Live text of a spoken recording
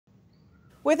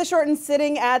With a shortened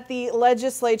sitting at the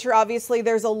legislature, obviously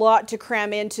there's a lot to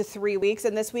cram into 3 weeks,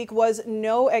 and this week was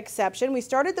no exception. We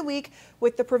started the week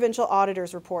with the provincial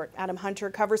auditor's report. Adam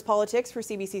Hunter covers politics for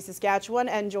CBC Saskatchewan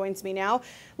and joins me now.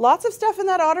 Lots of stuff in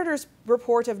that auditor's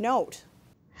report of note.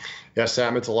 Yeah,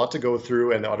 Sam, it's a lot to go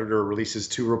through, and the auditor releases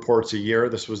 2 reports a year.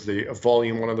 This was the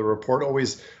volume 1 of the report.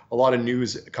 Always a lot of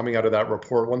news coming out of that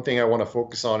report. One thing I want to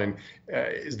focus on, and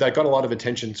is that got a lot of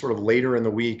attention sort of later in the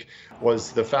week,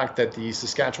 was the fact that the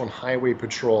Saskatchewan Highway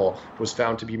Patrol was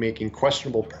found to be making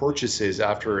questionable purchases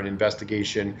after an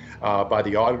investigation by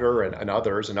the auditor and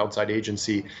others, an outside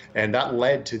agency, and that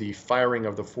led to the firing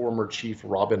of the former chief,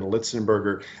 Robin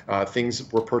Litzenberger.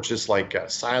 Things were purchased like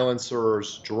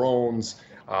silencers, drones,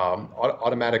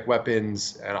 automatic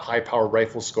weapons, and a high-powered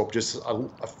rifle scope, just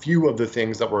a few of the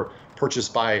things that were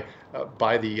purchased by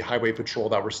the Highway Patrol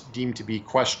that were deemed to be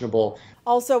questionable.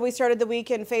 Also, we started the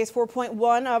week in phase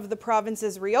 4.1 of the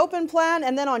province's reopen plan,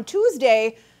 and then on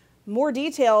Tuesday, more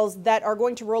details that are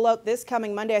going to roll out this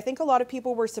coming Monday. I think a lot of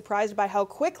people were surprised by how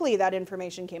quickly that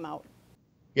information came out.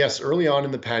 Yes, early on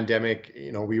in the pandemic,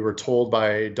 we were told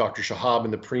by Dr. Shahab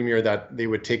and the Premier that they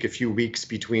would take a few weeks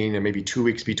between, and maybe 2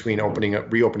 weeks between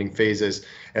reopening phases,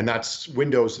 and that's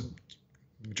windows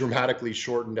dramatically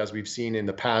shortened, as we've seen in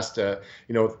the past.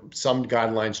 Some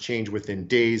guidelines change within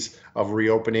days of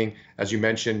reopening. As you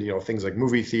mentioned, things like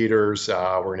movie theaters.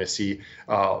 We're going to see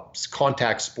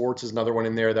contact sports is another one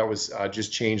in there that was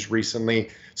just changed recently.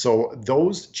 So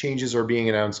those changes are being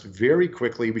announced very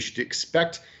quickly. We should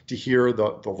expect to hear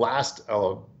the last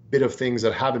bit of things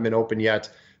that haven't been open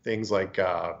yet. Things like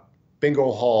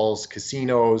bingo halls,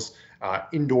 casinos,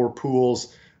 indoor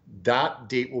pools. That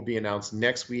date will be announced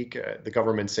next week. The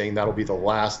government saying that'll be the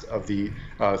last of the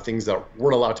things that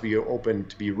weren't allowed to be open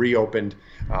to be reopened.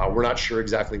 We're not sure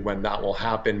exactly when that will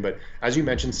happen, but as you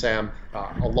mentioned, Sam,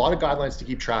 a lot of guidelines to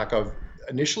keep track of.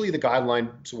 Initially, the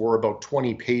guidelines were about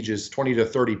 20 pages, 20 to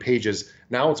 30 pages.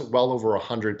 Now it's well over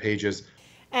 100 pages.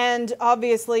 And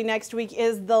obviously next week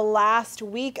is the last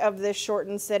week of this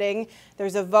shortened sitting.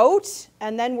 There's a vote,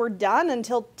 and then we're done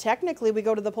until technically we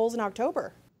go to the polls in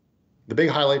October. The big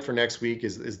highlight for next week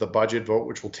is the budget vote,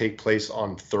 which will take place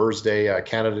on Thursday.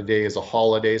 Canada Day is a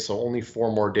holiday, so only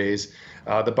 4 more days.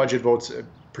 The budget vote's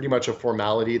pretty much a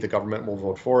formality. The government will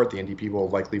vote for it. The NDP will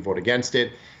likely vote against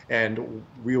it. And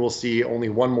we will see only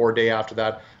 1 more day after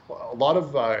that. A lot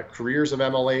of careers of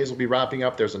MLAs will be wrapping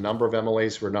up. There's a number of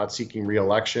MLAs who are not seeking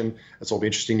re-election. So it'll be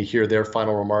interesting to hear their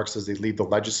final remarks as they leave the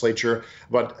legislature.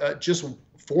 But just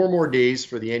 4 more days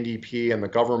for the NDP and the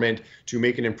government to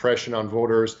make an impression on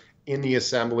voters in the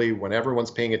Assembly when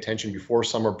everyone's paying attention before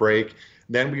summer break.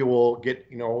 Then we will get,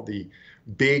 the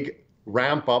big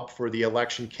ramp up for the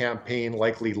election campaign,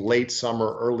 likely late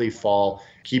summer, early fall.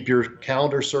 Keep your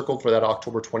calendar circled for that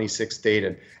October 26th date.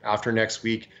 And after next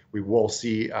week, we will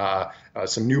see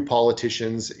some new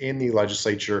politicians in the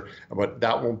legislature, but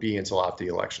that won't be until after the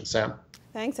election. Sam?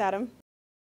 Thanks, Adam.